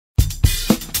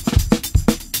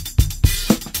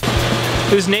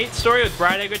This is Nate Storey with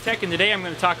Bright Agrotech, and today I'm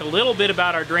going to talk a little bit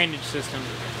about our drainage system.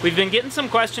 We've been getting some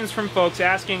questions from folks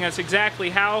asking us exactly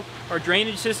how our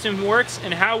drainage system works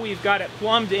and how we've got it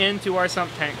plumbed into our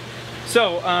sump tank.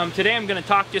 So today I'm going to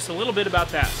talk just a little bit about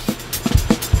that.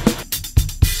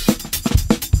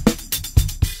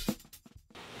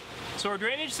 So our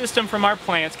drainage system from our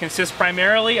plants consists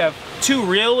primarily of two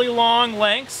really long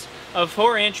lengths of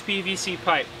 4-inch PVC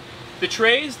pipe. The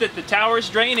trays that the towers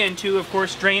drain into, of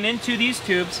course, drain into these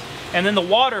tubes, and then the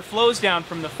water flows down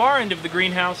from the far end of the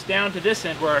greenhouse down to this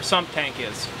end where our sump tank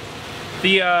is.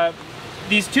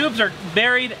 These tubes are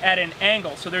buried at an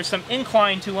angle, so there's some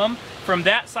incline to them from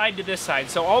that side to this side.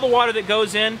 So all the water that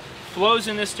goes in flows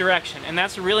in this direction, and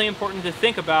that's really important to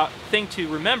think to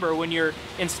remember when you're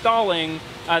installing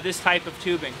this type of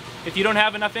tubing. If you don't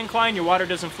have enough incline, your water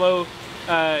doesn't flow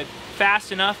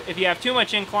fast enough. If you have too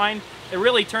much incline, it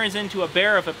really turns into a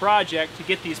bear of a project to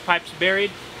get these pipes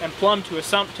buried and plumbed to a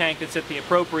sump tank that's at the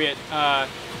appropriate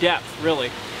depth,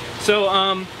 really.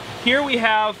 So here we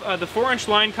have the 4-inch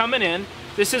line coming in.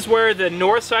 This is where the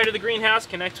north side of the greenhouse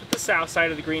connects with the south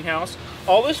side of the greenhouse.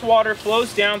 All this water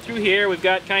flows down through here. We've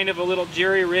got kind of a little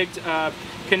jerry-rigged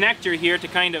connector here to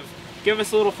kind of give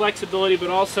us a little flexibility, but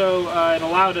also it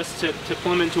allowed us to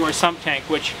plumb into our sump tank,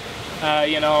 which,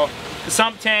 you know, the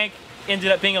sump tank ended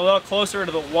up being a little closer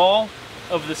to the wall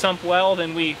of the sump well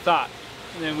than we thought,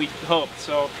 than we hoped.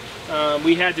 So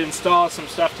we had to install some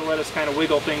stuff to let us kind of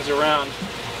wiggle things around.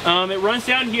 It runs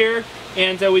down here,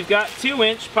 and we've got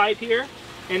 2-inch pipe here,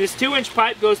 and this 2-inch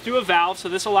pipe goes through a valve, so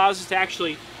this allows us to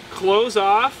actually close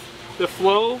off the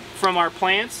flow from our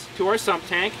plants to our sump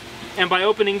tank. And by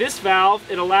opening this valve,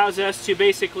 it allows us to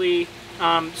basically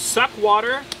suck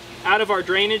water out of our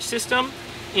drainage system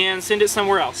and send it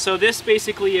somewhere else. So this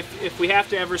basically, if we have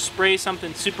to ever spray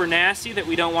something super nasty that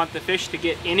we don't want the fish to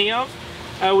get any of,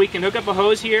 we can hook up a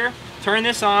hose here, turn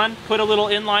this on, put a little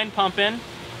inline pump in,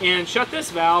 and shut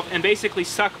this valve and basically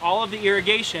suck all of the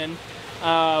irrigation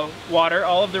water,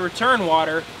 all of the return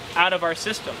water out of our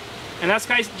system. And that's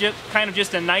kind of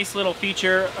just a nice little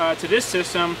feature to this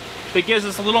system that gives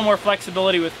us a little more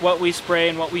flexibility with what we spray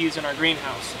and what we use in our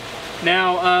greenhouse.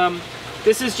 Now,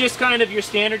 this is just kind of your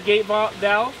standard gate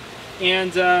valve,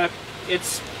 and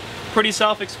it's pretty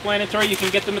self-explanatory. You can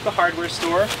get them at the hardware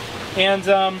store. And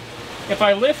if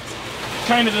I lift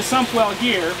kind of the sump well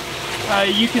here,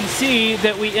 you can see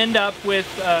that we end up with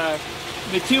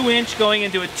the 2-inch going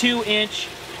into a 2-inch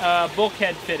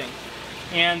bulkhead fitting.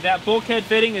 And that bulkhead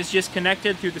fitting is just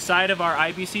connected through the side of our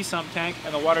IBC sump tank,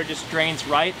 and the water just drains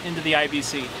right into the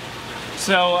IBC.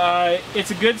 So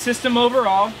it's a good system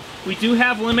overall. We do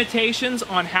have limitations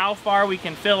on how far we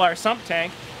can fill our sump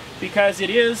tank, because it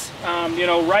is, you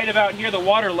know, right about here, the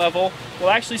water level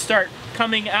will actually start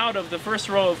coming out of the first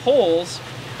row of holes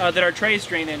that our trays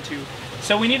drain into.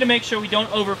 So we need to make sure we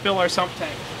don't overfill our sump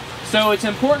tank. So it's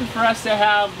important for us to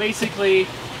have basically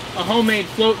a homemade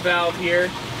float valve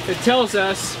here that tells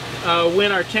us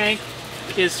when our tank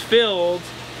is filled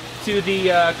to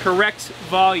the correct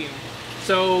volume.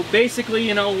 So basically,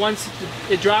 you know, once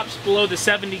it drops below the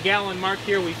 70-gallon mark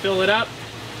here, we fill it up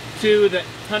to the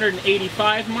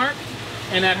 185 mark,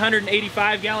 and that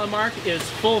 185-gallon mark is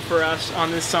full for us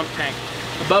on this sump tank.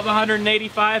 Above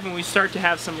 185, and we start to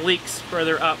have some leaks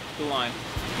further up the line.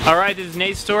 Alright, this is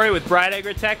Nate Storey with Bright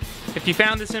Agrotech. If you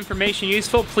found this information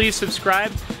useful, please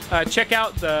subscribe. Check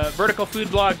out the Vertical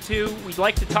Food blog too. We'd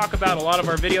like to talk about a lot of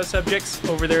our video subjects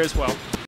over there as well.